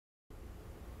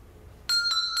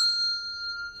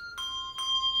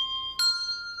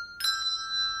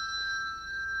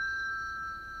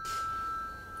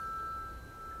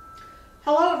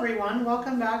Hello everyone,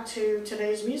 welcome back to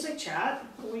today's music chat.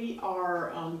 We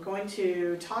are going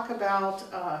to talk about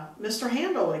Mr.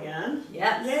 Handel again.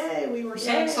 Yes. Yay, we were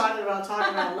so excited about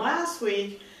talking about it last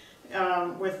week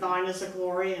with Thine is the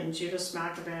Glory and Judas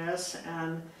Maccabeus,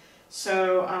 and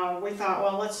so we thought,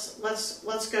 well,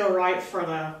 let's go right for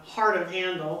the heart of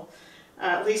Handel,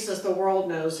 at least as the world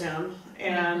knows him,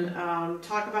 and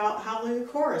talk about Hallelujah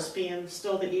Chorus being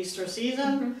still the Easter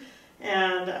season.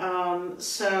 And and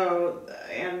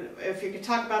if you could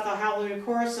talk about the Hallelujah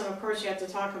Chorus, then of course you have to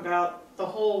talk about the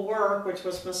whole work, which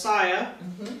was Messiah.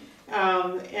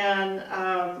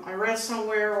 I read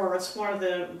somewhere where it's one of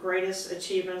the greatest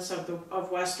achievements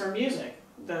of Western music,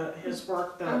 his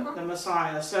work, the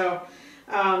Messiah. So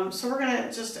we're going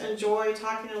to just enjoy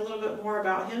talking a little bit more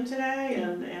about him today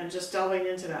and just delving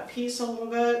into that piece a little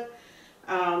bit.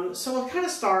 So we'll kind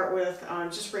of start with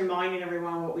just reminding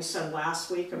everyone what we said last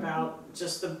week about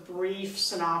just the brief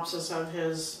synopsis of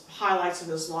his highlights of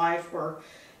his life, where,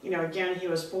 you know, again, he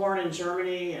was born in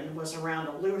Germany and was around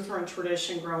a Lutheran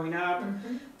tradition growing up,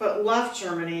 but left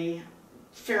Germany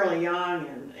fairly young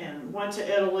and went to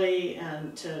Italy,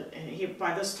 and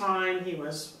by this time he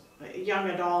was a young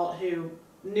adult who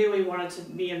knew he wanted to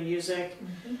be in music,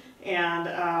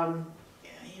 and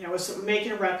you know, was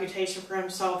making a reputation for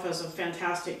himself as a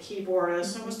fantastic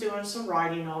keyboardist and was doing some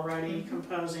writing already,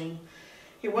 composing.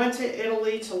 He went to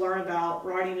Italy to learn about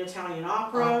writing Italian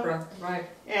opera.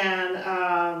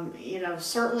 And you know,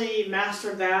 certainly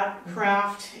mastered that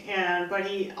craft. But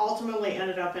he ultimately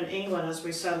ended up in England, as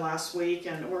we said last week,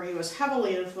 and where he was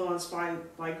heavily influenced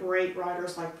by great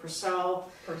writers like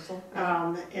Purcell.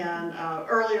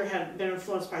 Earlier had been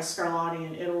influenced by Scarlatti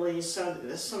in Italy. So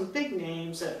there's some big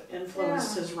names that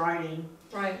influenced his writing.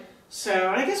 So,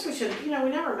 and I guess we should, you know,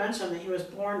 we never mentioned that he was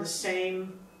born the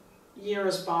same year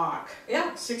as Bach.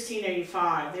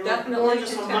 1685. They were born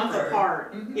just a month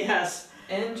apart. Yes.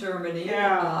 In Germany.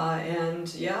 And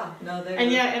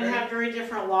had very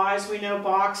different lives. We know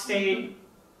Bach stayed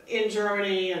in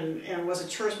Germany and was a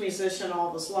church musician all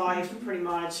of his life, pretty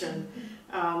much, and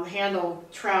Handel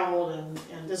traveled and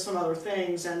did some other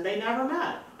things, and they never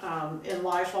met in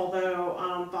life,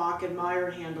 although Bach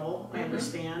admired Handel, I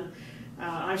understand.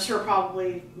 I'm sure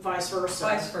probably vice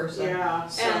versa. Yeah.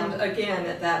 So. And again,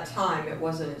 at that time, it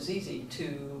wasn't as easy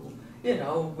to, you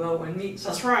know, go and meet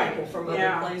some people from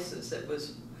other places. It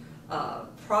was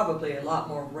probably a lot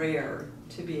more rare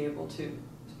to be able to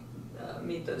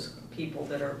meet those people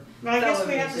that are. But I guess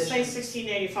we have to say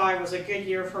 1685 was a good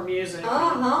year for music.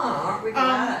 Aren't we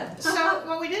glad? So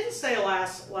what we didn't say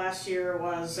last year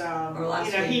was,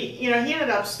 he ended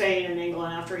up staying in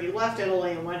England after he left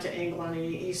Italy and went to England.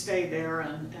 He stayed there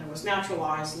and was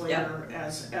naturalized later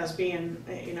as being,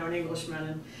 you know, an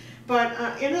Englishman.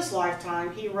 But in his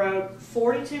lifetime, he wrote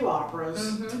 42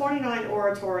 operas, 29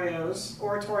 oratorios.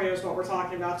 Oratorio is what we're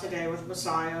talking about today with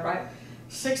Messiah.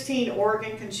 16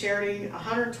 organ concerti,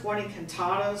 120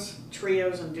 cantatas,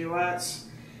 trios, and duets,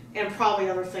 and probably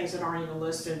other things that aren't even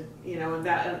listed, you know,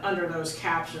 under those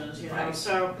captions, you know.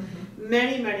 So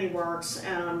many works.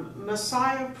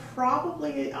 Messiah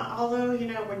probably, although, you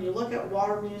know, when you look at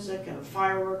water music and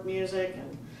firework music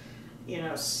and, you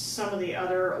know, some of the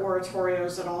other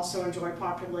oratorios that also enjoy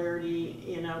popularity,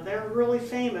 you know, they're really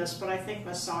famous, but I think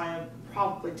Messiah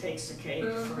probably takes the cake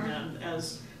for him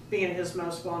as being his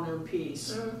most well-known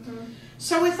piece.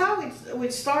 So we thought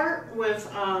we'd start with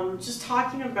just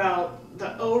talking about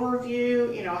the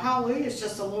overview. You know, Hallelujah is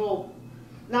just a little,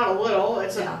 not a little,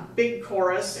 it's a big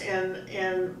chorus,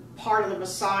 and part of the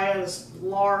Messiah's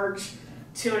large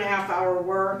 2.5-hour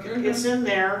work. It's in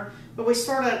there, but we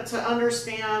sort of, to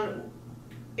understand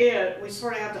it, we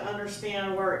sort of have to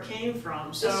understand where it came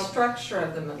from. So the structure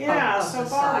of the Messiah. So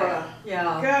Barbara,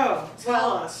 go,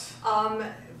 tell us.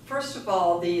 First of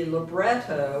all, the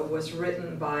libretto was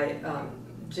written by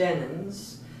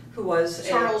Jennens, who was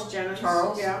Charles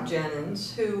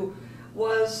Jennens, who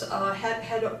was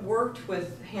had worked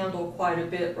with Handel quite a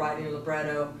bit, writing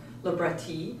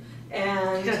libretti,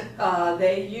 and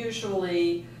they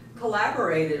usually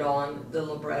collaborated on the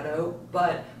libretto.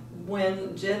 But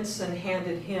when Jensen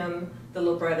handed him the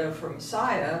libretto for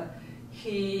Messiah,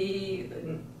 he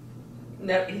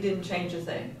didn't change a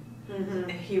thing.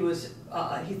 He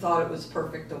thought it was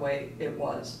perfect the way it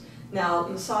was. Now,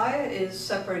 Messiah is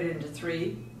separated into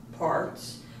 3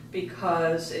 parts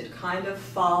because it kind of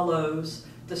follows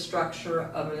the structure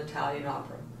of an Italian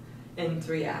opera in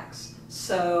 3 acts.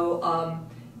 So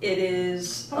it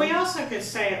is. We also could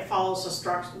say it follows the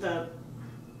structure,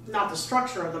 not the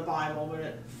structure of the Bible, but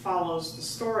it follows the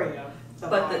story of the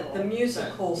Bible. But the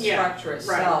musical structure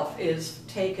itself is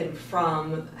taken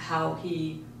from how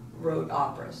he wrote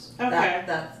operas. Okay.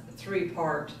 That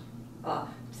three-part.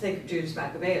 Think of Judas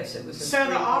Maccabeus. It was in so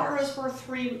three the parts. operas were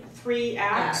three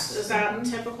acts. Is that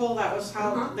typical? That was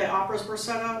how the operas were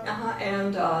set up.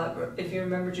 And if you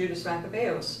remember, Judas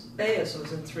Maccabeus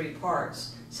was in three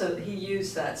parts. So he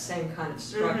used that same kind of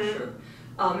structure.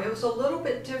 It was a little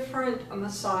bit different,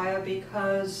 Messiah,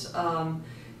 because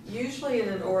usually in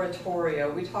an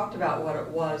oratorio, we talked about what it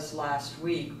was last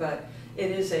week, but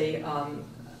it is a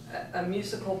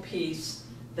musical piece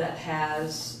that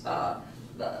has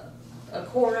a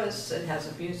chorus, it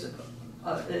has a musical,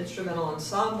 instrumental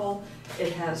ensemble,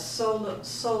 it has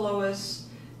soloists,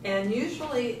 and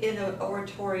usually in an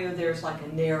oratorio there's like a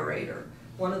narrator.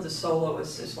 One of the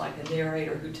soloists is like a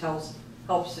narrator who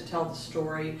helps to tell the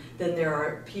story. Then there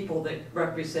are people that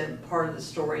represent part of the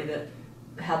story that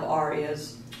have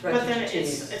arias. But then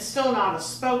it's still not a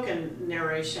spoken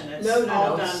narration. It's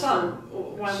all done sung.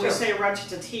 When we say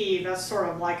recitative, that's sort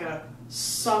of like a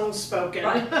sung spoken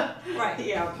right.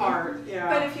 part. Yeah.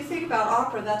 But if you think about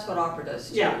opera, that's what opera does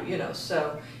too. You know.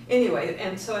 So anyway,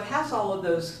 and so it has all of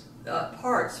those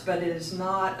parts, but it is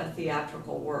not a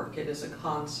theatrical work. It is a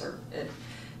concert.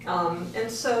 And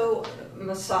so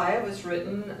Messiah was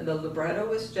written. The libretto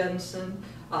was Jensen.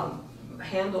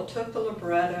 Handel took the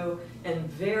libretto and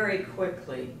very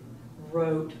quickly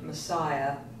wrote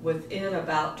Messiah within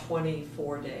about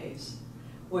 24 days,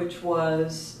 which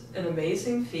was an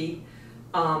amazing feat.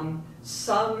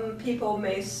 Some people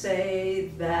may say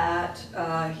that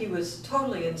he was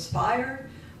totally inspired,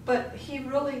 but he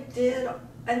really did,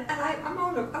 and I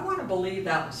want to believe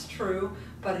that was true,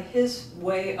 but his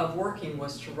way of working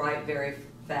was to write very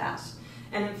fast.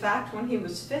 And in fact, when he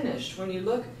was finished, when you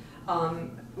look,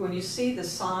 when you see the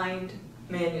signed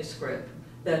manuscript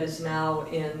that is now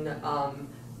in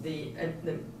the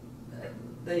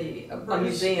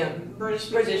British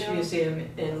Museum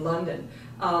in London,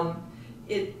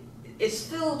 it's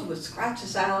filled with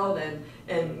scratches out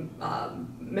and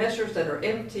measures that are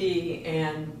empty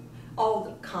and all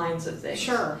the kinds of things.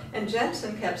 Sure. And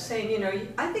Jensen kept saying, you know,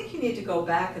 I think you need to go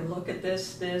back and look at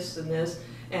this, this, and this.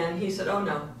 And he said, oh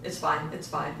no, it's fine, it's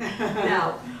fine.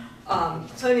 Now,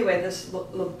 so anyway, this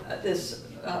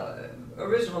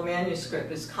original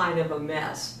manuscript is kind of a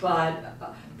mess, but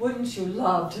wouldn't you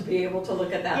love to be able to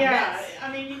look at that mess? Yeah,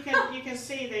 I mean, you can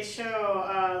see they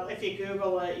show, if you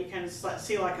Google it, you can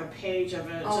see like a page of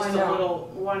it, just a little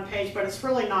one page, but it's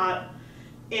really not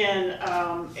in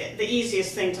the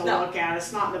easiest thing to look at.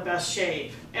 It's not in the best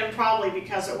shape, and probably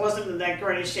because it wasn't in that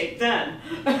great shape then.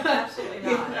 Absolutely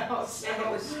not. You know, so. And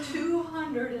it was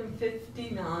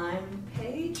 259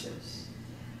 pages.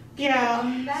 Yeah.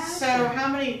 Imagine. So how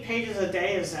many pages a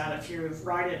day is that if you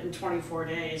write it in 24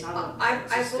 days? I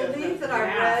believe that I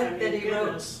read that he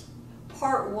wrote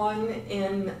part 1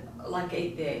 in like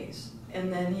 8 days,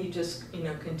 and then he just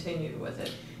continued with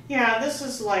it. Yeah, this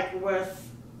is like with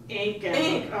ink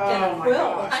and my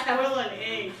gosh, quill and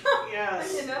ink,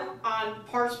 yes, you know, on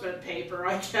parchment paper,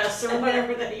 I guess, or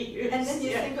whatever they use. And then you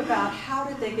think about how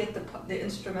did they get the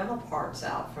instrumental parts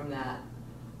out from that?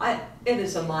 It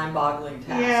is a mind-boggling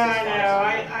task. Yeah, I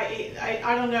know.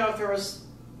 I don't know if there was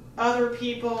other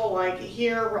people like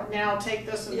here now take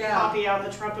this and copy out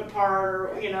the trumpet part, or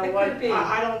what.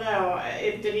 I don't know.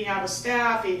 Did he have a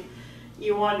staff?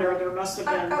 You wonder. There must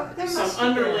have been some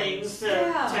underlings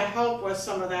to help with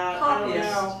some of that. Copyists. I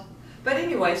don't know. But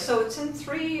anyway, so it's in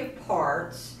 3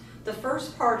 parts. The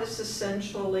first part is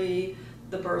essentially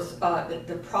the birth,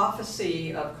 the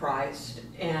prophecy of Christ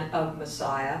and of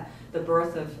Messiah, the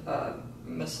birth of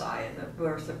Messiah, the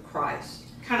birth of Christ.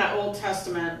 Kind of Old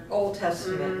Testament. Old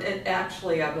Testament. It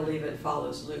actually, I believe, it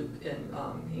follows Luke, and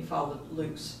he followed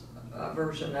Luke's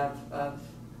version of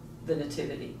the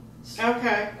Nativity.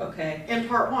 Okay. Okay. In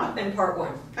part 1. In part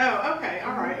 1. Oh, okay.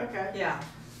 All right. Okay. Yeah.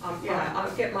 I'll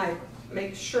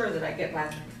make sure that I get my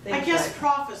things I guess right.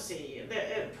 prophecy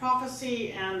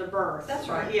and the birth. That's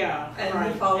right. Yeah. And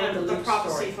right. he followed and the Luke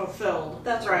prophecy story. Fulfilled.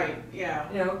 That's right. Yeah.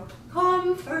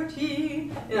 Comfort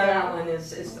ye. That one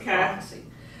is the prophecy.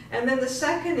 And then the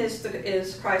second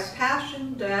is Christ's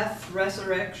passion, death,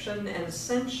 resurrection, and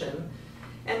ascension.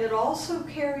 And it also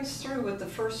carries through with the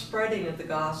first spreading of the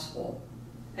gospel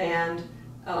and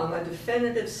a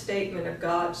definitive statement of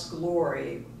God's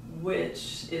glory,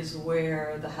 which is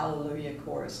where the Hallelujah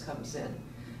chorus comes in.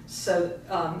 So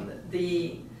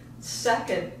the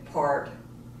second part,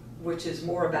 which is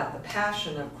more about the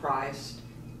passion of Christ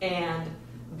and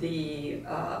the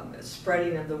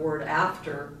spreading of the word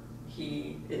after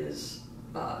he is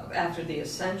after the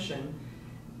ascension,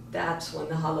 that's when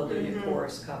the Hallelujah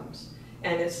chorus comes,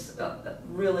 and it's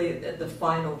really the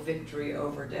final victory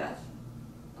over death.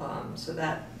 So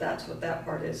that's what that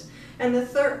part is. And the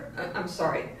third,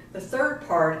 the third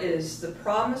part is the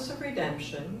promise of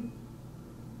redemption,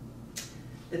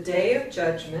 the day of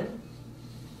judgment,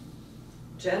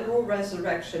 general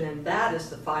resurrection, and that is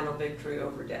the final victory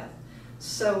over death.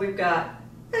 So we've got,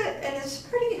 and it's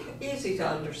pretty easy to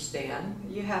understand.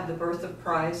 You have the birth of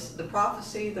Christ, the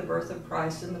prophecy, the birth of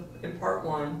Christ in part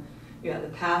 1. You have the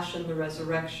passion, the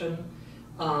resurrection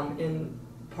in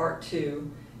part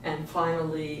 2, and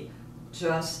finally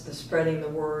just the spreading the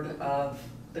word of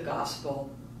the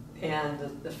gospel and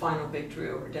the final victory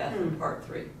over death in part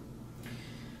 3.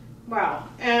 Wow.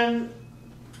 And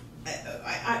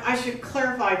I should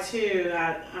clarify too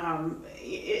that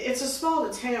it's a small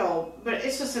detail, but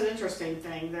it's just an interesting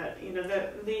thing that, you know,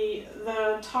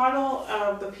 the title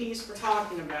of the piece we're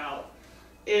talking about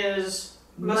is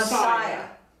Messiah.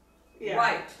 Yeah.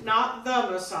 Right. Not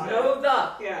the Messiah. No,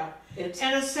 the. Yeah. And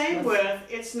the same with,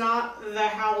 it's not the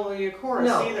Hallelujah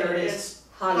chorus either. It's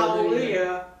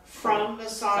Hallelujah from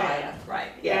Messiah.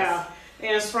 Right. Yes. Yeah.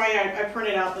 And it's right, I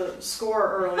printed out the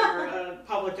score earlier, a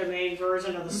public domain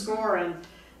version of the score, and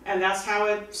that's how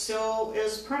it still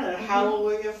is printed.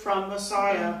 Hallelujah from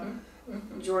Messiah,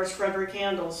 George Frederick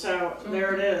Handel. So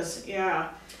there it is. Yeah.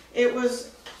 It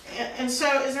was, and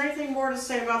so is there anything more to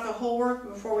say about the whole work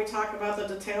before we talk about the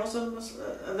details of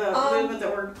the movement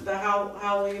that were the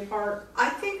Hallelujah part? I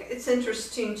think it's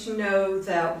interesting to know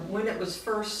that when it was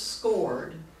first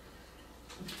scored,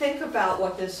 think about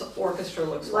what this orchestra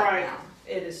looks like now.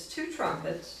 It is 2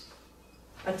 trumpets,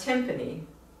 a timpani,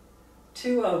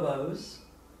 2 oboes,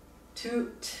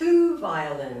 two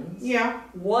violins,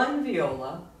 1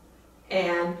 viola,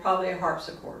 and probably a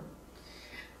harpsichord.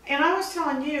 And I was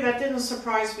telling you that didn't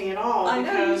surprise me at all,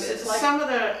 because it's like, some of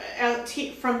the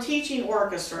from teaching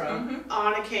orchestra,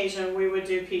 on occasion we would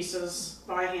do pieces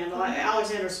by hand.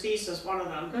 Alexander Spiess is one of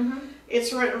them.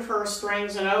 It's written for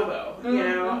strings and oboe, you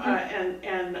know,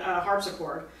 and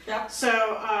harpsichord. So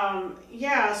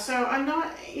so I'm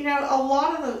not, you know, a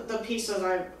lot of the pieces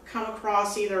I've come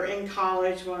across either in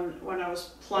college when I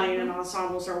was playing in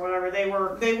ensembles or whatever, they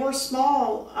were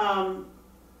small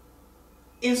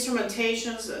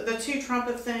instrumentations. The 2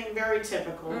 trumpet thing, very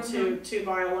typical. Two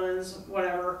violins,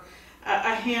 whatever.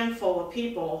 A handful of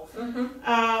people,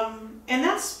 and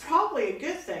that's probably a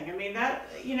good thing. I mean, that,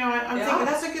 you know, I'm thinking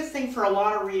that's a good thing for a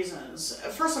lot of reasons.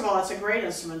 First of all, it's a great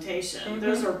instrumentation.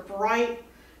 Those are bright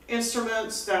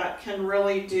instruments that can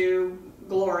really do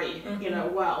glory, you know,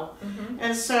 well.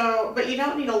 And so, but you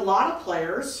don't need a lot of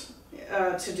players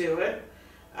to do it.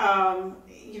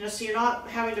 You know, so you're not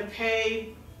having to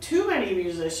pay too many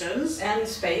musicians and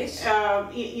space.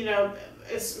 You know,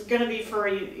 it's going to be for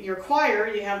your choir.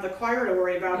 You have the choir to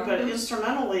worry about, but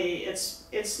instrumentally,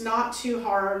 it's not too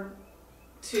hard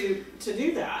to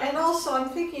do that. And also, I'm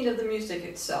thinking of the music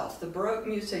itself. The Baroque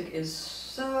music is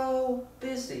so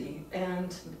busy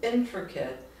and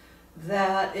intricate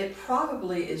that it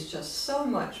probably is just so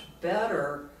much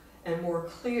better and more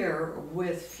clear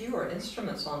with fewer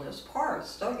instruments on those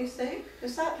parts, don't you think?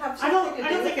 Does that have something to do with it? I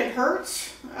don't think it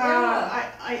hurts.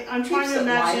 I'm trying to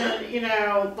imagine, you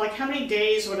know, like how many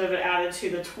days would have added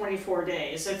to the 24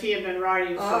 days if he had been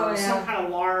writing for some kind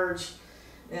of large,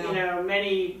 you know,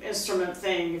 many instrument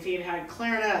thing, if he had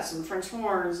clarinets and French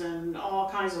horns and all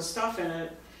kinds of stuff in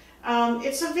it.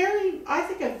 It's I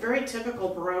think a very typical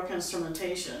Baroque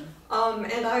instrumentation.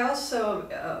 And I also,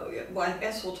 well, I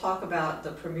guess we'll talk about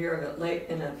the premiere of it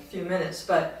in a few minutes,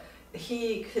 but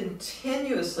he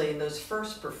continuously in those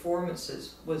first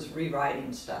performances was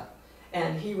rewriting stuff,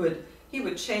 and he would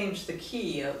change the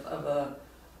key of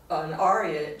an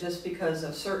aria just because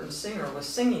a certain singer was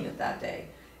singing it that day,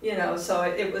 you know. So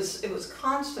it was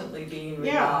constantly being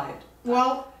revived.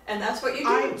 Well. And that's what you do.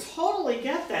 I totally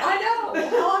get that. I know.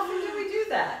 How often do we do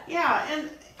that? Yeah, and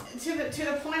to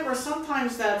the point where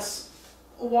sometimes that's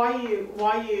why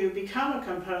you become a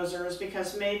composer, is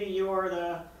because maybe you're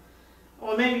the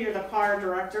choir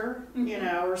director, you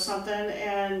know, or something,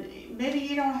 and maybe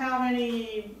you don't have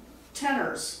any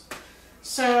tenors.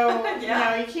 So you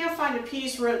know, you can't find a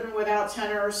piece written without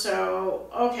tenors. So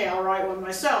okay, I'll write one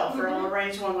myself, or I'll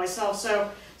arrange one myself. So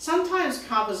sometimes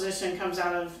composition comes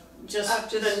out of just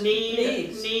the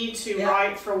need to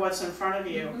write for what's in front of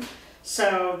you.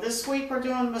 So this week we're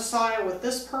doing Messiah with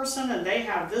this person, and they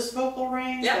have this vocal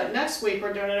range. But next week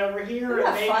we're doing it over here,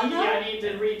 and maybe I need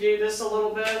to redo this a little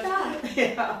bit.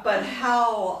 But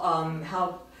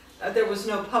how there was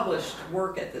no published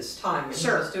work at this time when he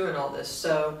was doing all this,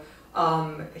 so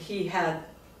he had.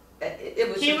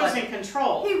 He was in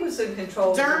control. He was in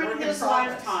control during his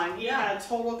lifetime. He had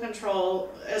total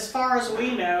control. As far as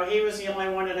we know, he was the only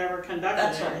one that ever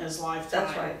conducted it in his lifetime.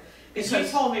 That's right. Because you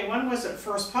told me, when was it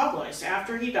first published?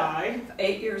 After he died?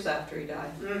 8 years after he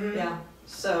died. Mm-hmm. Yeah.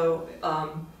 So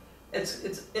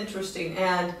it's interesting.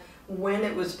 And when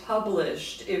it was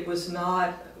published, it was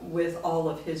not with all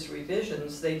of his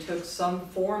revisions. They took some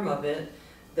form of it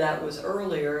that was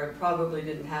earlier and probably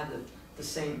didn't have the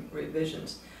same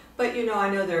revisions. But you know, I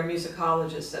know there are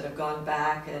musicologists that have gone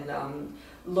back and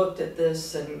looked at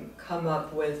this and come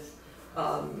up with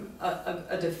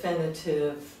a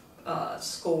definitive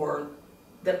score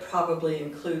that probably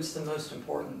includes the most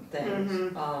important things.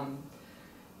 Mm-hmm.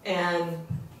 And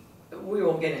we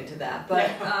won't get into that, but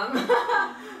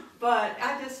but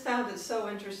I just found it so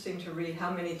interesting to read how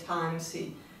many times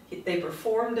they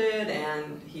performed it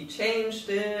and he changed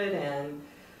it and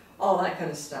all that kind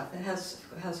of stuff. It has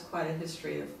quite a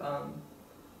history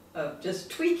of just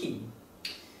tweaking.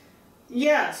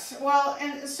 Yes, well,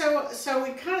 and so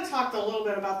we kind of talked a little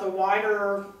bit about the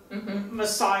wider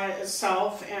Messiah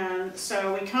itself, and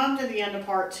so we come to the end of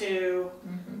part 2,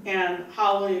 and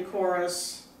Hallelujah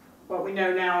Chorus. What we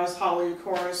know now as Hallelujah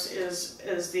Chorus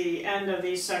is the end of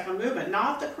the second movement,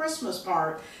 not the Christmas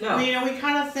part. No. You know, we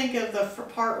kind of think of the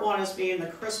part 1 as being the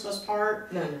Christmas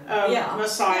part of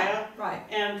Messiah, yeah, right.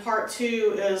 And part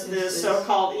 2 is the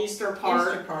so-called Easter part.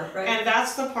 Easter part, right. And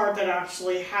that's the part that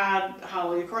actually had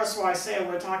Hallelujah Chorus. So I say I'm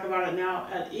going to talk about it now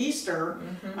at Easter.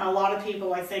 A lot of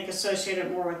people, I think, associate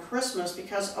it more with Christmas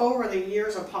because over the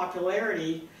years of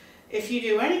popularity, if you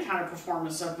do any kind of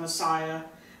performance of Messiah,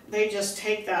 they just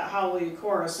take that Hallelujah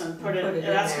Chorus and put it and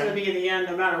that's going to be the end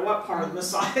no matter what part of the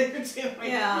Messiah you're doing.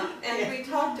 Yeah, and we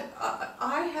talked,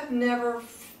 I have never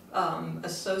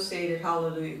associated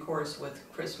Hallelujah Chorus with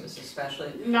Christmas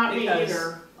especially. Not me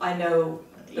either. I know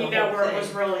you know where it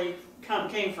was really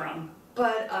came from.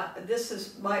 But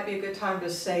might be a good time to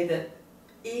say that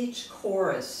each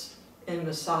chorus in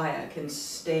Messiah can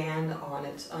stand on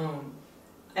its own.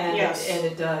 And, and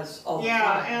it does all the time.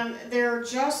 Yeah, and they're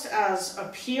just as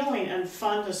appealing and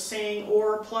fun to sing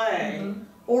or play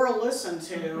or listen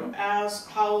to as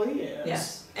Hallelujah is.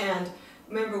 Yes, and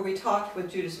remember we talked with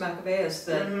Judas Maccabeus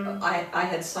that I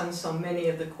had sung so many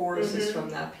of the choruses from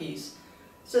that piece.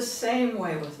 It's the same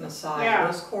way with Messiah. Yeah.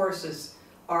 Those choruses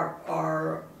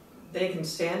are they can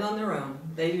stand on their own.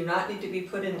 They do not need to be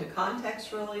put into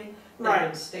context really. They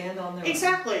can stand on their own.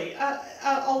 Exactly.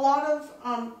 A lot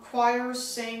of choirs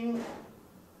sing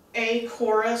a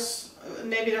chorus.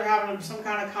 Maybe they're having some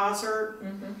kind of concert,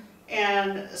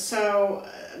 and so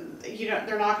you know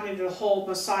they're not going to do the whole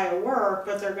Messiah work,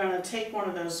 but they're going to take one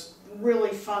of those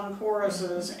really fun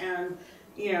choruses, and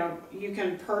you know you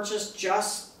can purchase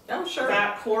just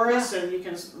that chorus, and you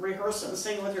can rehearse it and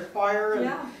sing with your choir.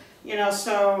 And, you know,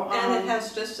 so and it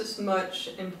has just as much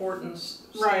importance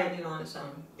standing on its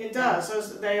own. It does.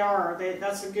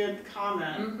 That's a good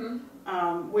comment.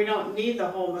 We don't need the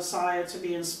whole Messiah to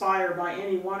be inspired by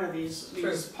any one of these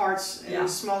parts,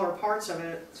 these smaller parts of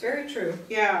it. It's very true.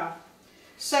 Yeah.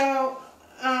 So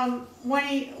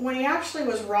when he actually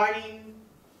was writing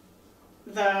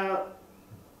the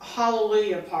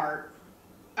Hallelujah part,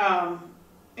 and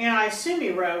I assume he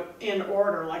wrote in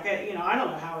order. Like you know, I don't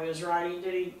know how he was writing.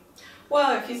 Did he?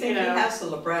 Well, if you think he has the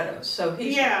libretto, so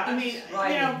he's writing.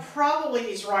 You know, probably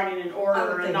he's writing in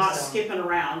order and not skipping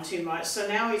around too much. So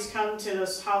now he's come to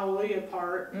this Hallelujah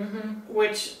part,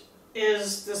 which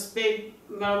is this big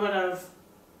moment of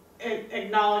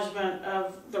acknowledgement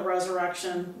of the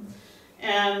resurrection.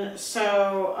 And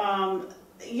so,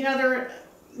 you know,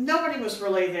 nobody was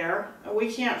really there.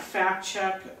 We can't fact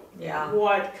check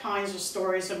what kinds of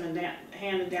stories have been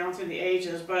handed down through the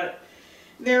ages, but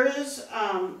there is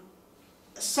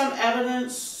some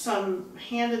evidence, some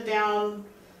handed down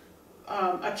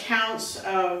accounts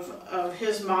of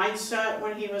his mindset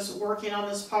when he was working on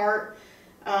this part.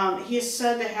 He is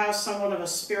said to have somewhat of a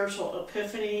spiritual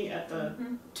epiphany at the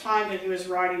time that he was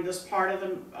writing this part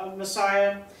of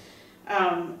Messiah.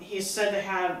 He's said to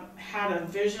have had a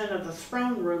vision of the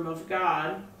throne room of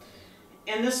God.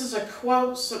 And this is a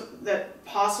quote that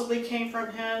possibly came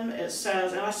from him. It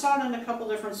says, and I saw it in a couple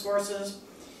different sources,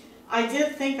 "I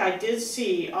did think I did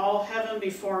see all heaven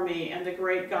before me and the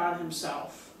great God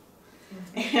himself."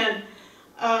 And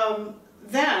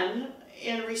then,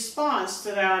 in response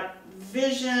to that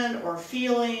vision or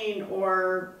feeling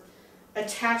or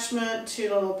attachment to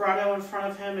the libretto in front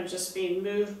of him and just being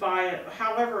moved by it,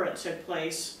 however it took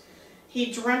place,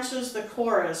 he drenches the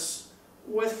chorus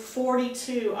with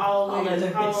 42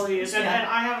 hallelujahs. And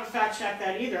I haven't fact checked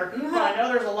that either, but I know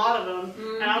there's a lot of them,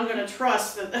 and I'm going to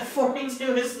trust that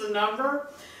 42 is the number.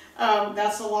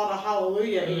 That's a lot of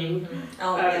hallelujahing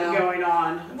going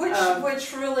on.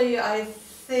 Which really, I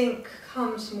think,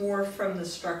 comes more from the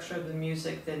structure of the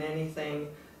music than anything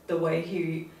the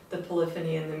way the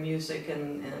polyphony and the music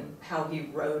and how he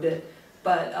wrote it.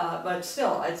 But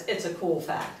still, it's a cool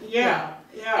fact. Yeah.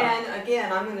 And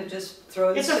again, I'm going to just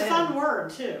throw this in. It's a fun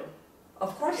word too.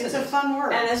 Of course it's a fun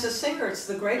word. And as a singer, it's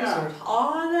the greatest word.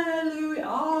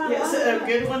 Hallelujah. Yes, a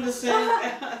good one to sing.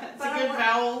 It's a good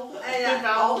vowel.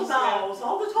 All the vowels,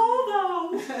 all the tall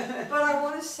vowels. But I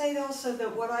want to say also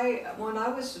that when I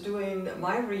was doing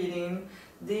my reading,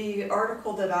 the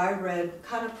article that I read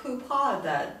kind of poo-pawed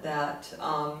that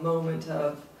moment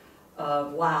of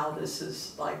wow, this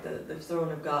is like the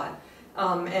throne of God.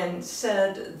 And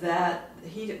said that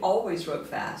he always wrote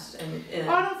fast. And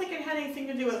well, I don't think it had anything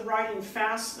to do with writing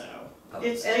fast, though.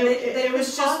 It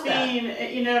was just being,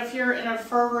 you know, if you're in a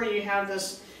fervor, you have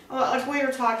this, like we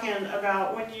were talking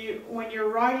about, when you're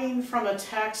writing from a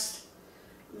text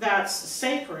that's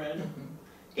sacred,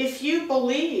 if you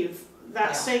believe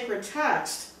that sacred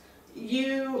text,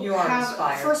 you are have,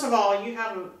 inspired. First of all, you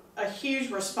have a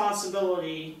huge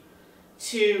responsibility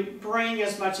to bring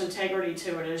as much integrity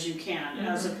to it as you can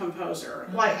as a composer.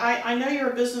 Like, I know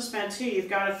you're a businessman too. You've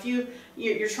got a few,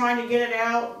 you're trying to get it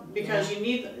out because you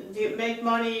need to make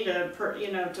money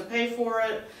to pay for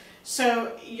it.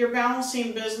 So you're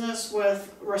balancing business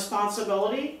with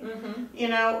responsibility, you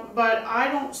know, but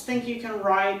I don't think you can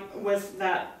write with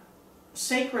that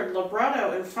sacred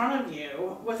libretto in front of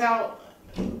you without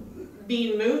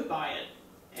being moved by it.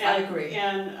 I agree.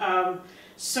 And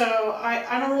so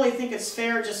I don't really think it's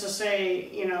fair just to say,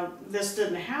 you know, this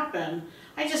didn't happen.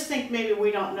 I just think maybe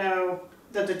we don't know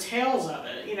the details of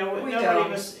it. You know, nobody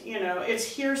was, you know, it's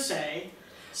hearsay.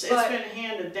 So it's been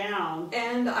handed down.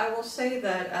 And I will say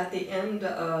that at the end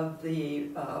of the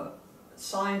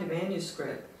signed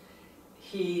manuscript,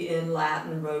 he in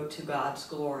Latin wrote "To God's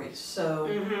glory." So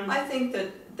I think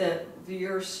that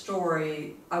your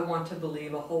story, I want to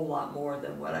believe a whole lot more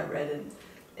than what I read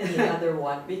in the other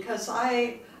one, because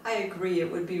I agree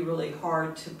it would be really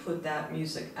hard to put that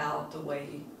music out the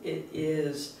way it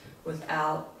is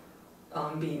without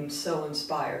being so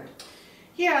inspired.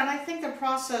 Yeah, and I think the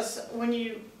process, when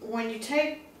you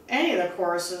take any of the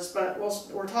choruses, but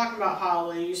we're talking about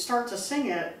Hallelujah, you start to sing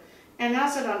it, and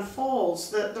as it unfolds,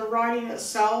 the writing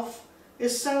itself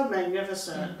is so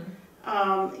magnificent.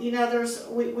 You know,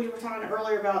 we were talking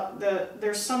earlier about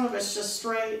there's some of it's just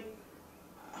straight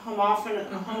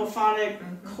homophonic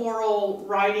choral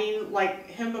writing, like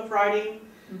hymn book writing,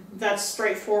 that's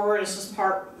straightforward. It's just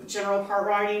general part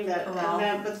writing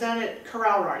but then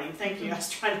chorale writing. Thank you. I was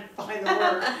trying to find the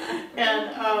word.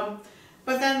 And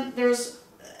but then there's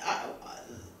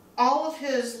all of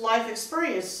his life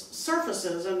experience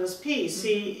surfaces in this piece.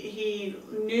 He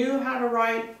knew how to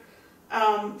write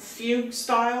fugue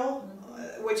style,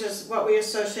 which is what we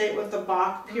associate with the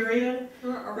Bach period,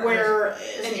 where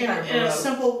in a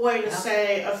simple way to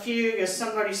say a fugue is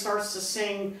somebody starts to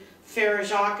sing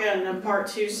Faragaka and then part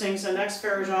 2 sings the next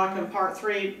Faragaka and part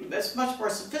 3. It's much more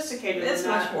sophisticated than that. It's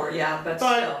much more, but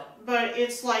still. But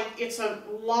it's like, it's a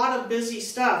lot of busy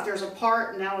stuff. There's a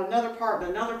part, now another part, and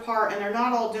another part, and they're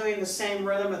not all doing the same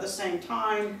rhythm at the same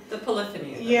time. The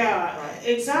polyphony. Yeah,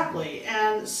 exactly.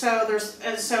 And so this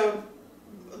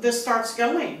starts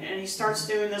going, and he starts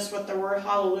doing this with the word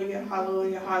hallelujah,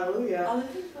 hallelujah, hallelujah.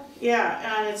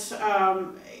 Yeah, and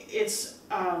it's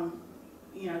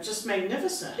you know, just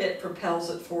magnificent. It propels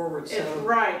it forward. It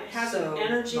has an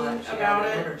energy about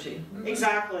it. Energy.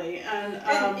 Exactly,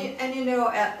 and you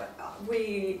know,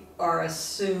 we are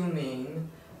assuming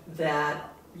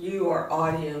that our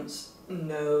audience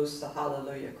knows the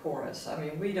Hallelujah chorus. I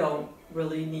mean, we don't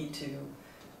really need to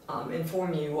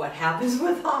inform you what happens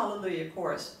with Hallelujah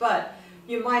chorus, but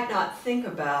you might not think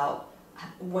about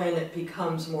when it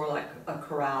becomes more like a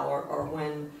chorale, or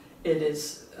when it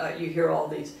is, you hear all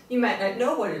these, you might not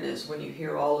know what it is when you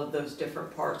hear all of those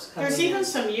different parts coming There's even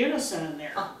some unison in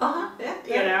there. Yeah.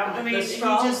 You know, I mean, he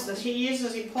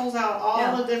pulls out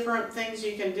all the different things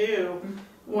you can do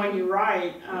when you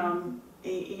write,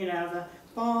 you know, the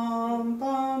bum,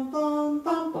 bum, bum,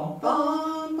 bum, bum,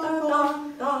 bum, bum,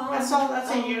 bum.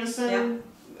 That's a unison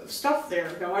stuff there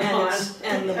going on.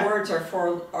 And the words are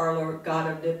 "For our Lord God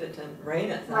omnipotent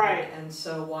reigneth." Right. And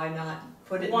so why not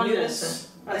put it in Oneness. unison?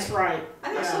 That's right.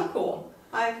 And it's so cool.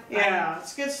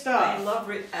 It's good stuff. I love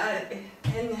it.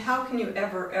 And how can you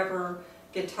ever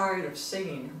get tired of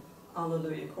singing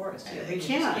Hallelujah chorus? You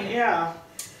can't. Yeah.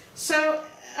 So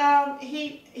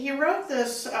he wrote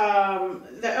this.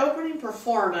 The opening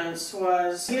performance he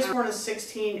was born in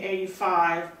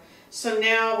 1685. So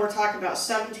now we're talking about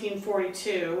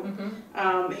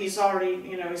 1742. He's already,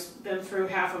 you know, he's been through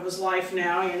half of his life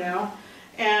now, you know,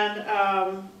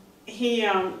 and they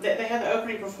had the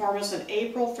opening performance on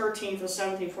April 13th of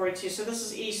 1742. So this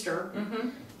is Easter,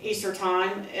 Easter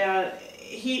time.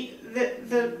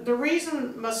 The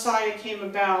reason Messiah came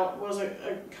about was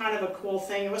a kind of a cool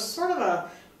thing. It was sort of a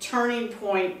turning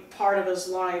point part of his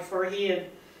life where he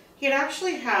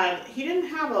didn't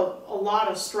have a lot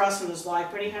of stress in his life,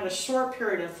 but he had a short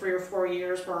period of 3 or 4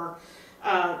 years where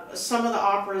some of the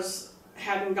operas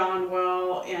hadn't gone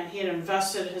well, and he had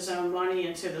invested his own money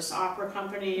into this opera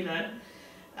company that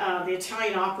the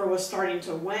Italian opera was starting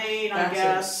to wane, I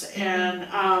guess, and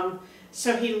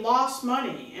so he lost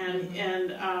money,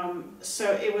 and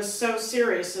so it was so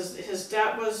serious. His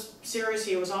debt was serious.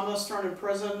 He was almost thrown in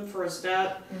prison for his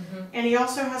debt, and he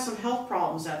also had some health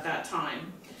problems at that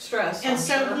time. Stress. And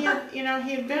so he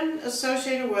had been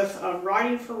associated with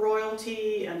writing for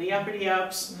royalty and the uppity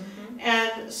ups,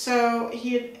 and so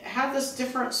he had this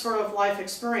different sort of life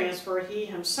experience where he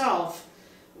himself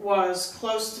was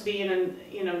close to being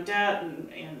in debt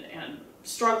and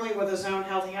struggling with his own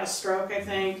health. He had a stroke, I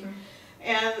think.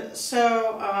 And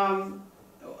so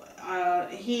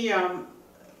he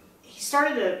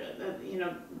started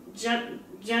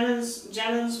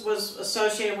Jennings was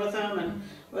associated with him, and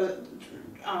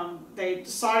they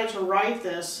decided to write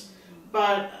this,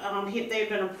 but they'd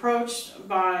been approached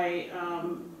by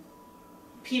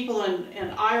people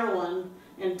in Ireland,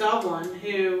 in Dublin,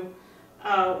 who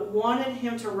wanted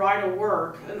him to write a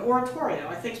work, an oratorio.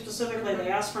 I think specifically they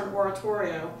asked for an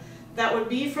oratorio that would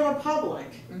be for the public,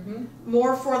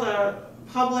 more for the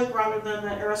public rather than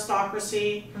the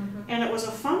aristocracy, and it was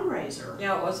a fundraiser.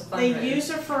 Yeah, it was a fundraiser. They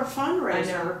used it for a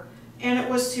fundraiser, and it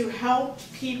was to help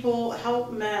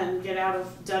men get out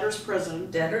of debtor's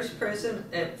prison. Debtor's prison,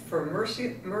 for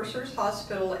Mercer's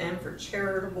Hospital, and for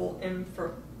charitable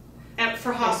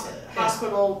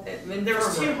hospital. There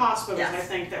was 2 hospitals, I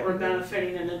think, that were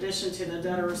benefiting in addition to the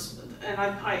debtors, and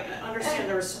I understand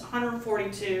there was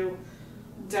 142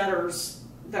 debtors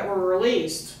that were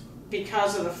released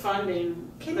because of the funding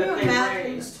that they raised. Can you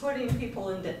imagine putting people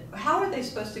in debt? How are they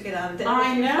supposed to get out of debt?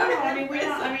 I know.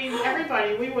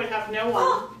 Everybody. We would have no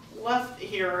one left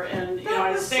here in the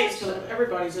United States because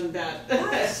everybody's in debt.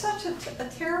 That's such a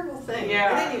terrible thing.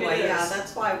 Yeah. But anyway,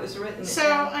 that's why it was written. So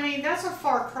that's a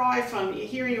far cry from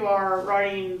here. You are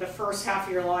writing the first half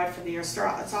of your life for the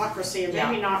aristocracy, and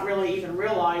maybe not really even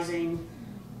realizing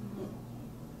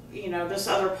this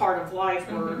other part of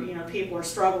life where people are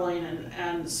struggling,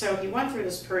 and so he went through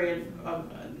this period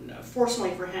of,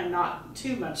 fortunately for him, not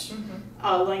too much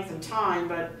length of time,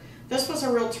 but this was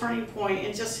a real turning point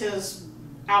in just his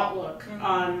outlook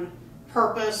on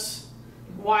purpose,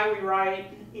 why we write,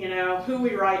 who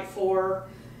we write for,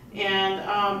 and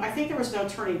I think there was no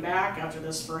turning back after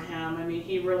this for him. I mean,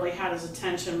 he really had his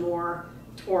attention more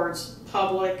towards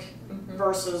public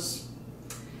versus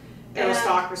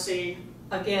aristocracy.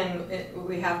 Again,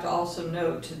 we have to also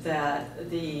note that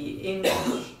the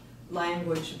English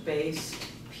language-based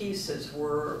pieces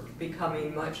were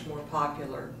becoming much more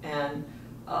popular, and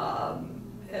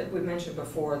we mentioned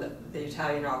before that the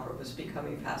Italian opera was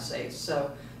becoming passé,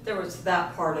 so there was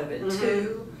that part of it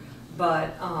too,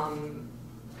 but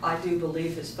I do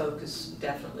believe his focus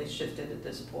definitely shifted at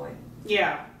this point.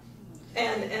 Yeah.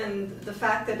 And the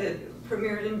fact that it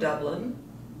premiered in Dublin,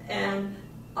 and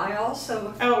I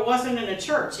also... Oh, it wasn't in a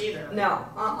church either. No,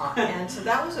 and so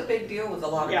that was a big deal with a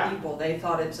lot of people. They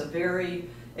thought it's a very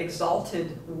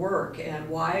exalted work, and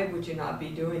why would you not be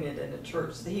doing it in a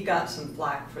church? So he got some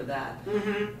flack for that.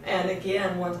 And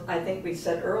again, I think we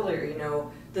said earlier,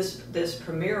 this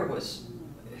premiere was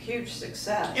a huge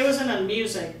success. It was in a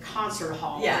music concert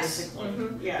hall, basically.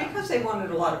 Because they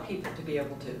wanted a lot of people to be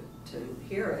able to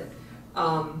hear it.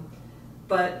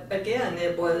 But again,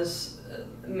 it was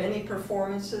many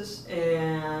performances,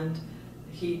 and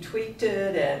he tweaked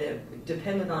it, and it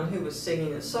depended on who was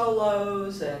singing the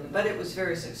solos, but it was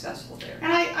very successful there.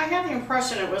 And I had the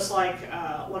impression it was like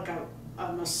a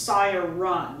Messiah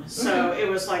run. So it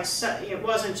was like, it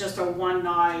wasn't just a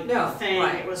one-night thing.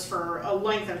 It was for a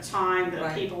length of time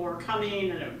that people were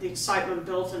coming, and the excitement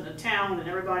built in the town, and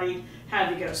everybody had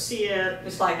to go see it.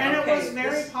 It's like, and it was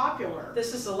very popular.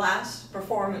 This is the last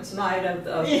performance night of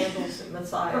Handel's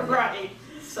Messiah. Right.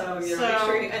 So,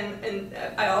 and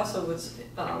I also was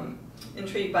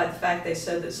intrigued by the fact they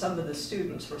said that some of the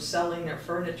students were selling their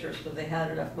furniture so they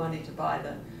had enough money to buy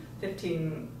the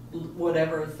 15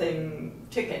 whatever thing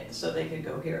ticket so they could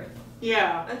go hear it.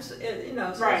 Yeah. So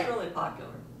it's really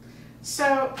popular.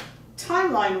 So,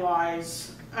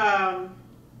 timeline-wise,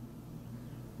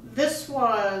 this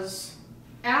was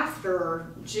after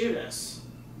Judas,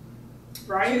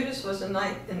 right? Judas was in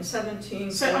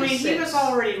 1746. So, I mean, he was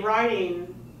already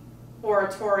writing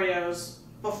oratorios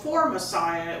before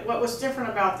Messiah. What was different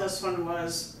about this one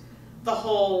was the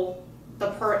whole,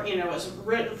 it was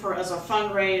written for as a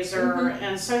fundraiser,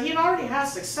 and so he'd already had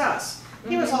success.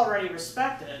 He was already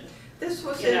respected. This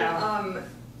was in,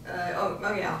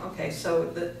 so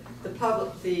the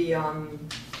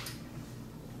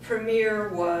premiere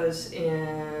was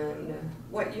in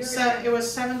what year? So it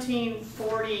was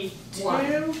 1742.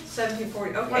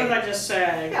 1740. Okay. What did I just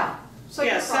say? Yeah. So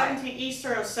yeah,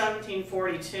 Easter of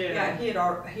 1742. Yeah,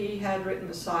 he had written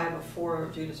Messiah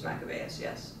before Judas Maccabeus.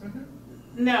 Yes.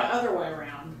 No, other way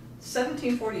around.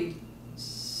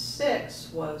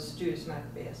 1746 was Judas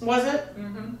Maccabeus. Was it?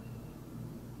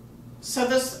 So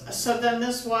then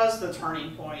this was the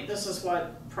turning point. This is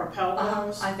what propelled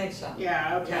those? I think so.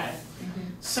 Yeah, okay. Yeah.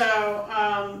 So,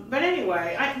 but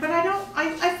anyway,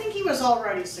 I think he was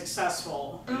already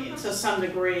successful to some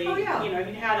degree. Oh, yeah.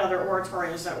 He had other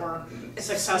oratorios that were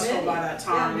successful by that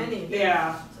time. Yeah, many.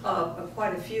 Yeah.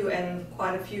 Quite a few, and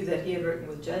quite a few that he had written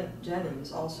with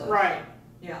Jennings also. Right.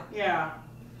 Yeah. Yeah.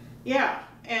 Yeah.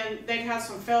 And they'd had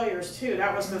some failures too.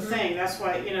 That was the thing. That's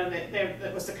why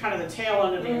that was the kind of the tail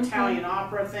end of the Italian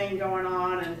opera thing going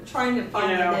on, and trying to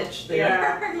find a niche there.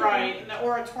 Yeah, right. And the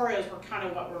oratorios were kind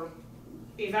of what were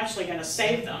eventually going to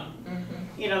save them.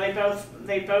 They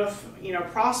both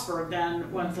prospered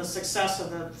then with the success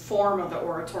of the form of the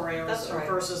oratorios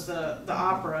versus the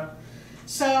opera.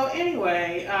 So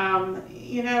anyway,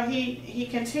 he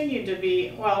continued to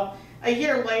be, well, a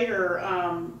year later,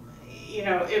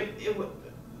 it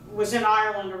was in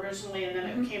Ireland originally, and then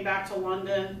it came back to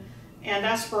London, and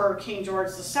that's for King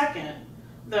George II.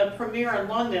 The premiere in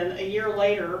London a year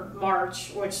later,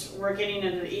 March, which we're getting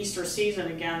into the Easter season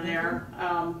again there,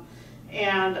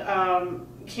 and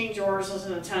King George was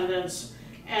in attendance.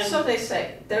 And so they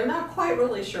say. They're not quite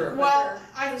really sure. Well,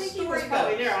 I think he was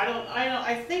probably there.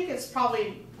 I think it's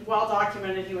probably well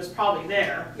documented he was probably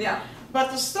there. Yeah.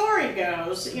 But the story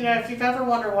goes, if you've ever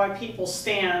wondered why people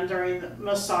stand during the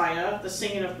Messiah, the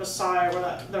singing of Messiah, or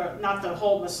not the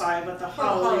whole Messiah, but the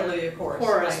Hallelujah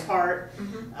chorus part,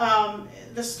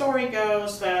 the story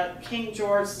goes that King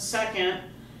George II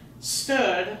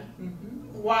stood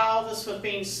while this was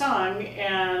being sung,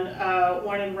 and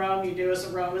when in Rome, you do as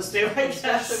the Romans do, I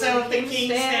guess. So if the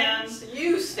king stands,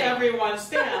 you stand. Everyone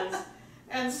stands.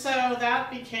 And so that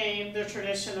became the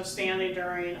tradition of standing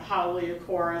during Hallelujah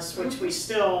Chorus, which we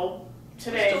still,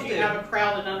 today, if you have a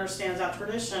crowd that understands that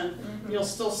tradition, you'll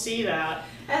still see that.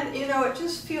 And it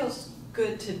just feels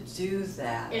good to do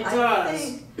that. It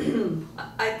does.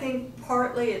 I think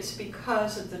partly it's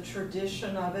because of the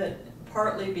tradition of it,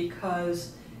 partly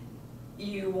because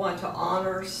you want to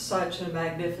honor such a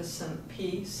magnificent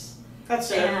piece. That's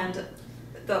it.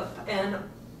 And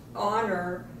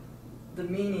honor the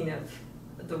meaning of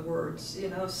the words,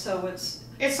 so it's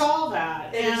all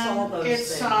that. It is all those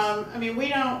things. We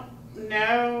don't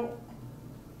know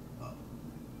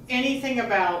anything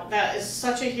about that. Is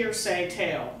such a hearsay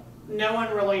tale. No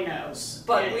one really knows.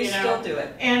 But we still do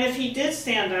it. And if he did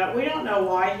stand up, we don't know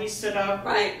why he stood up.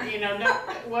 Right.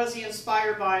 Was he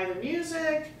inspired by the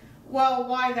music? Well,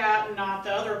 why that and not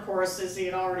the other choruses he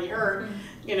had already heard?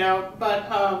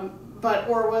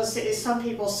 Or some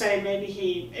people say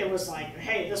maybe it was like,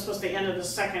 hey, this was the end of the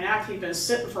second act. He'd been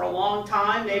sitting for a long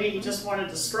time. Maybe he just wanted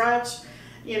to stretch,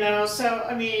 So,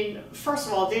 first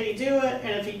of all, did he do it?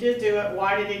 And if he did do it,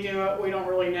 why did he do it? We don't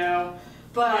really know.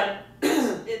 But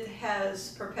it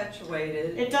has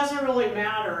perpetuated. It doesn't really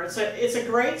matter. It's a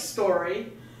great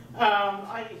story.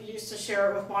 I used to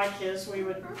share it with my kids. We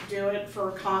would do it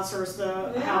for concerts,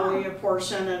 the Hallelujah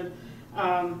portion, and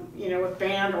with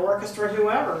band, orchestra,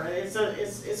 whoever. It's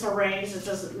arranged. It's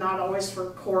just not always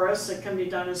for chorus. It can be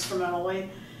done instrumentally,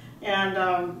 and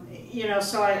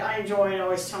so I enjoy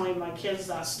always telling my kids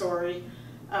that story,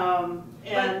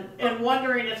 and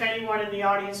wondering if anyone in the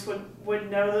audience would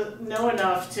know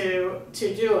enough to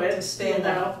do it. To stand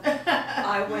up.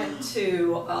 I went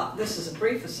to this is a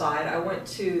brief aside. I went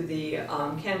to the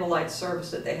candlelight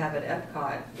service that they have at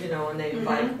Epcot. And they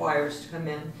invite choirs to come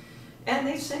in. And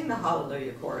they sing the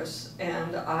Hallelujah chorus,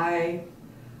 and I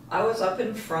was up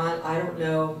in front. I don't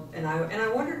know, and I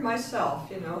wondered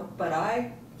myself, but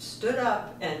I stood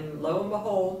up, and lo and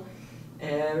behold,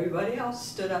 everybody else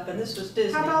stood up, and this was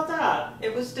Disney. How about that?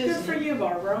 It was Disney. Good for you,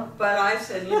 Barbara. But I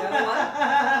said, you know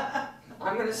what?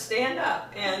 I'm going to stand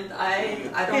up, and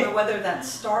I don't know whether that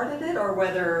started it or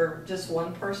whether just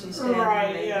one person standing.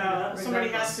 Right, yeah. Somebody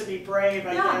has to be brave,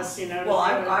 I guess, Well,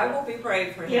 I will be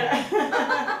brave for him.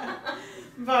 Yeah.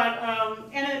 But,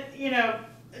 and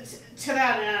to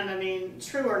that end,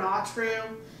 true or not true,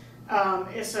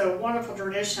 it's a wonderful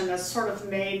tradition that's sort of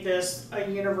made this a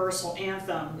universal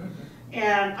anthem.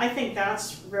 And I think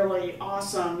that's really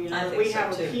awesome, you know, that we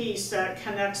have a piece that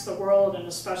connects the world in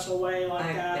a special way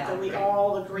like that we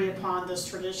all agree upon this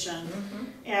tradition.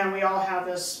 And we all have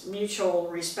this mutual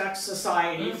respect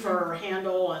society for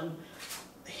Handel and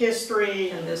history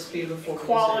and this beautiful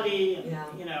equality and,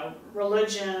 you know,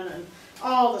 religion and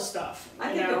all the stuff.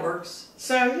 I think it works.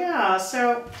 So, yeah,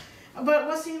 so, but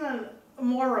what's even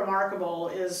more remarkable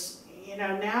is, you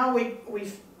know, now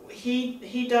he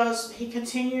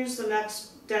continues the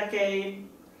next decade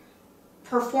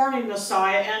performing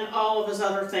Messiah and all of his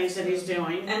other things that he's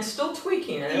doing. And still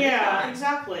tweaking it. Yeah,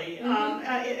 exactly.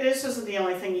 This isn't the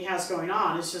only thing he has going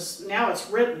on. It's just, now it's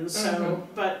written, so,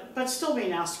 but still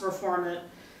being asked to perform it.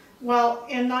 Well,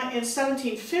 in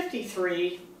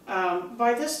 1753,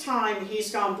 by this time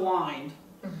he's gone blind.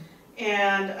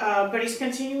 And, but he's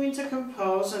continuing to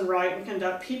compose and write and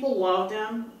conduct. People loved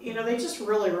him. You know, they just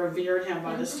really revered him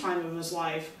by this time of his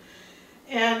life.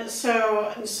 And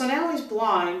so now he's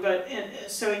blind, but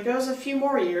so he goes a few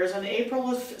more years. In April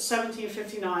of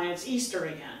 1759, it's Easter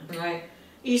again. Right.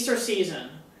 Easter season.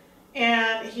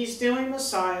 And he's doing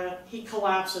Messiah. He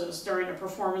collapses during a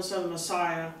performance of the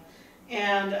Messiah.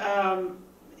 And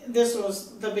this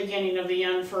was the beginning of the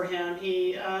end for him.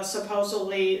 He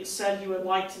supposedly said he would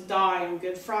like to die on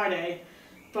Good Friday,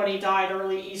 but he died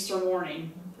early Easter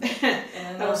morning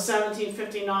of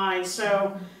 1759.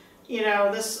 So, you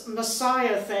know, this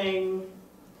Messiah thing,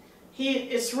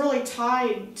 it's really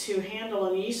tied to Handel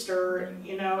and Easter,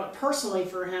 you know, personally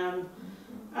for him.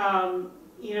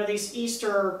 You know, these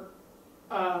Easter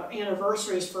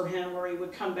anniversaries for him where he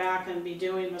would come back and be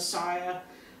doing Messiah.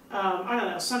 I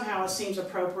don't know, somehow it seems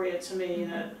appropriate to me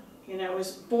that, you know, he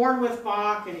was born with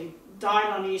Bach and he died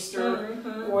on Easter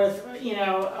with, you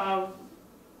know,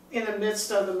 in the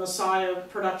midst of the Messiah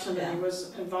production that he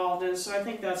was involved in. So I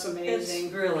think that's amazing.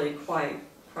 It's really quite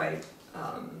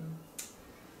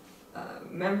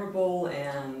memorable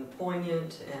and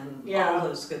poignant and all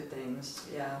those good things.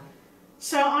 Yeah.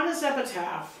 So on his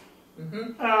epitaph,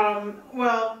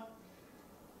 well,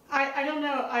 I don't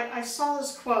know. I saw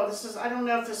this quote. This is, I don't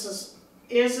know if this is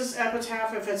this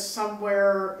epitaph, if it's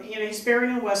somewhere, you know, he's buried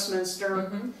in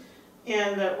Westminster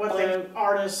in the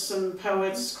artists and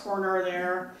poets corner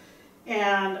there.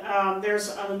 And there's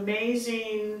an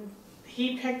amazing,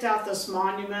 he picked out this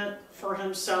monument for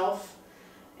himself.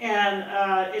 And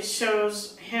it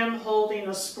shows him holding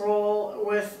a scroll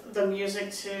with the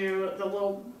music to the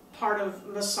little part of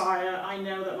Messiah, I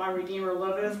Know That My Redeemer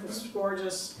Liveth, which is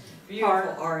gorgeous.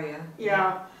 Beautiful aria.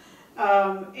 Yeah.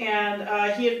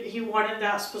 And he wanted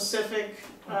that specific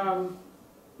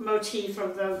motif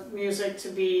of the music to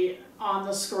be on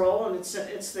the scroll, and it's there.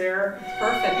 It's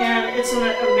perfect. And it's an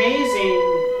amazing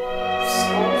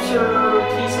sculpture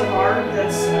piece of art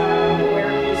that's where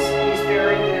he's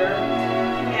buried there.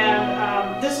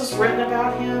 And this is written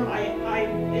about him.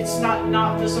 It's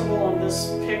not visible in this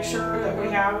picture that we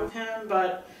have of him,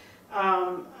 but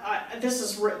this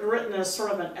is written as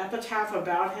sort of an epitaph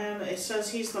about him. It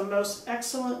says he's the most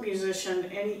excellent musician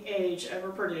any age ever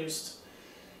produced,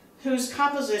 whose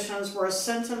compositions were a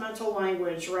sentimental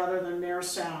language rather than mere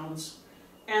sounds,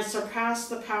 and surpassed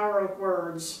the power of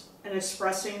words in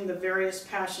expressing the various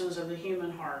passions of the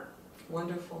human heart.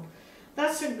 Wonderful.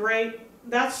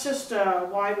 That's just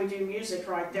why we do music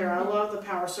right there. I love the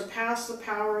power. Surpass the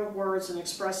power of words in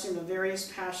expressing the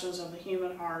various passions of the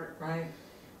human heart. Right.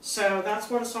 So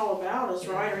that's what it's all about as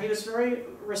writer. He was very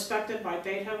respected by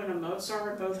Beethoven and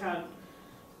Mozart. Both had,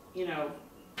 you know,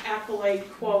 accolade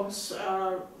quotes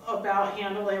about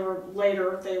Handel. They were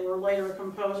later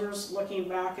composers looking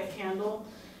back at Handel.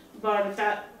 But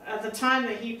at the time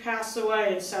that he passed away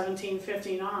in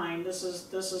 1759, this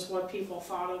is what people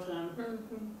thought of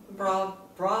him.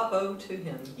 Bravo to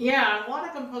him. Yeah, a lot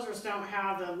of composers don't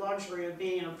have the luxury of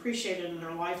being appreciated in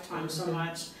their lifetime so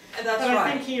much. And that's but right.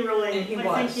 I think he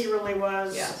really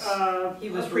was. Yes. He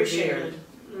was appreciated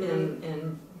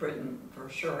in Britain for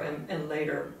sure, and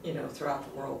later, you know, throughout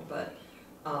the world. But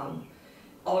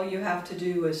all you have to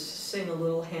do is sing a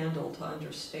little Handel to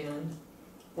understand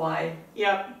why.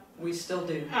 Yep. We still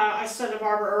do. I said to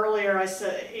Barbara earlier, I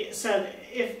said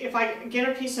if I get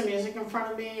a piece of music in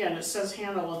front of me and it says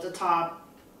Handel at the top,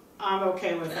 I'm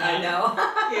okay with that. I know.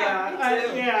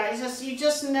 Yeah, you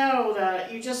just know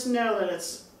that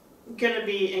it's going to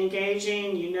be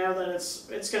engaging. You know that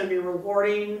it's going to be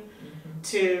rewarding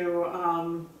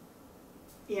to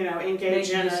you know, engage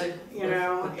in it. You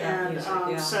know, and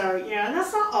so and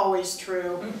that's not always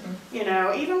true. You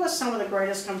know, even with some of the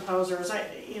greatest composers, I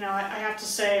have to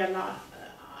say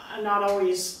I'm not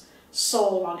always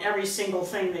sold on every single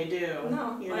thing they do.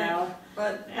 No, you know.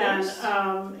 But and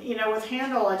you know, with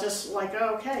Handel, I just like,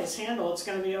 oh, okay, it's Handel, it's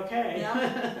going to be okay.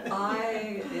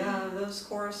 Yeah, those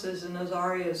choruses and those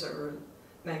arias are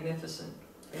magnificent.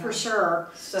 Yeah. For sure.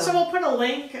 So we'll put a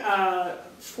link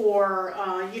for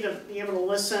you to be able to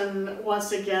listen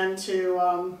once again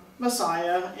to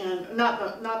Messiah, and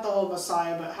not the whole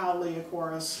Messiah, but Hallelujah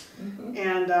chorus,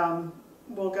 and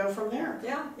we'll go from there.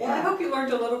 Yeah. Well, I hope you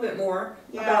learned a little bit more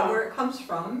about where it comes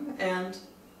from and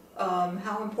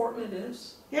how important it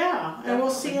is. Yeah, and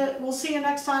we'll see you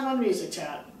next time on Music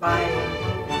Chat. Bye.